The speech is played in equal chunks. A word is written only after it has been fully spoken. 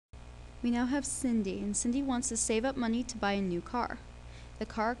We now have Cindy, and Cindy wants to save up money to buy a new car. The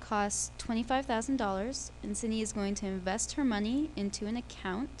car costs $25,000, and Cindy is going to invest her money into an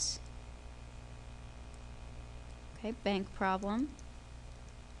account. Okay, bank problem.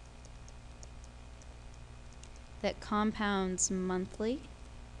 That compounds monthly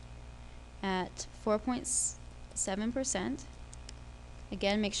at 4.7%.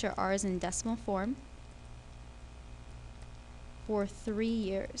 Again, make sure R is in decimal form. For 3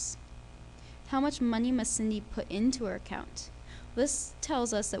 years. How much money must Cindy put into her account? This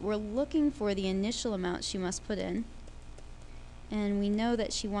tells us that we're looking for the initial amount she must put in, and we know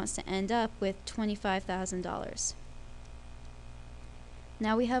that she wants to end up with $25,000.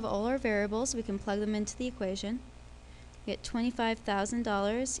 Now we have all our variables, we can plug them into the equation. We get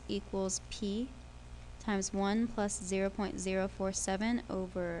 $25,000 equals P times 1 plus 0.047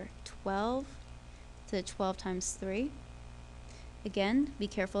 over 12 to the 12 times 3. Again, be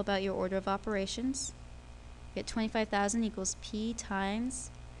careful about your order of operations. Get 25,000 equals P times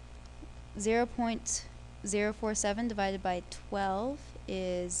 0.047 divided by 12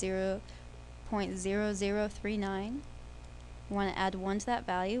 is 0.0039. We want to add 1 to that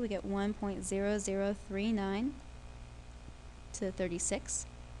value. We get 1.0039 to the 36.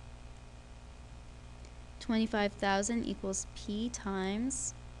 25,000 equals P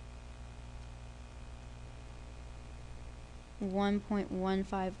times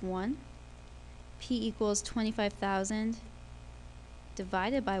 1.151. P equals 25,000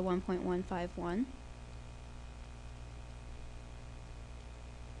 divided by 1.151,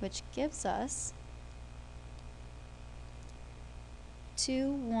 which gives us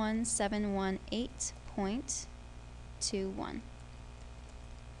 21718.21.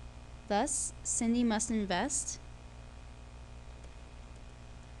 Thus, Cindy must invest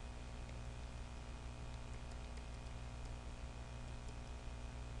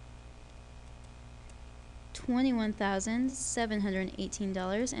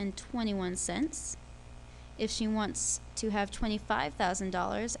 $21,718.21 if she wants to have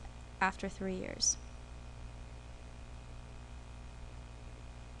 $25,000 after 3 years.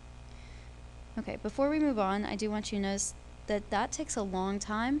 Okay, before we move on, I do want you to notice that that takes a long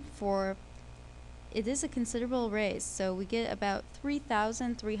time it is a considerable raise, so we get about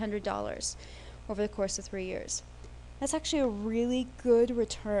 $3,300 over the course of 3 years. That's actually a really good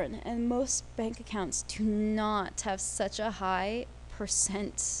return, and most bank accounts do not have such a high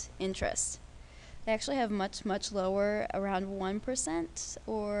percent interest. They actually have much, much lower, around 1%,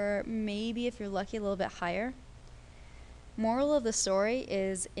 or maybe if you're lucky, a little bit higher. Moral of the story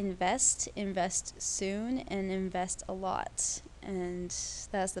is invest soon, and invest a lot. And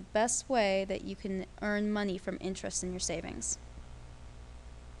that's the best way that you can earn money from interest in your savings.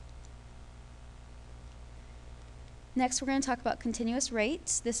 Next, we're going to talk about continuous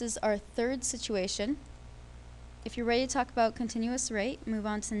rates. This is our third situation. If you're ready to talk about continuous rate, move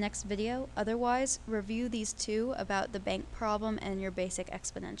on to the next video. Otherwise, review these two about the bank problem and your basic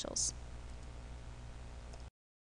exponentials.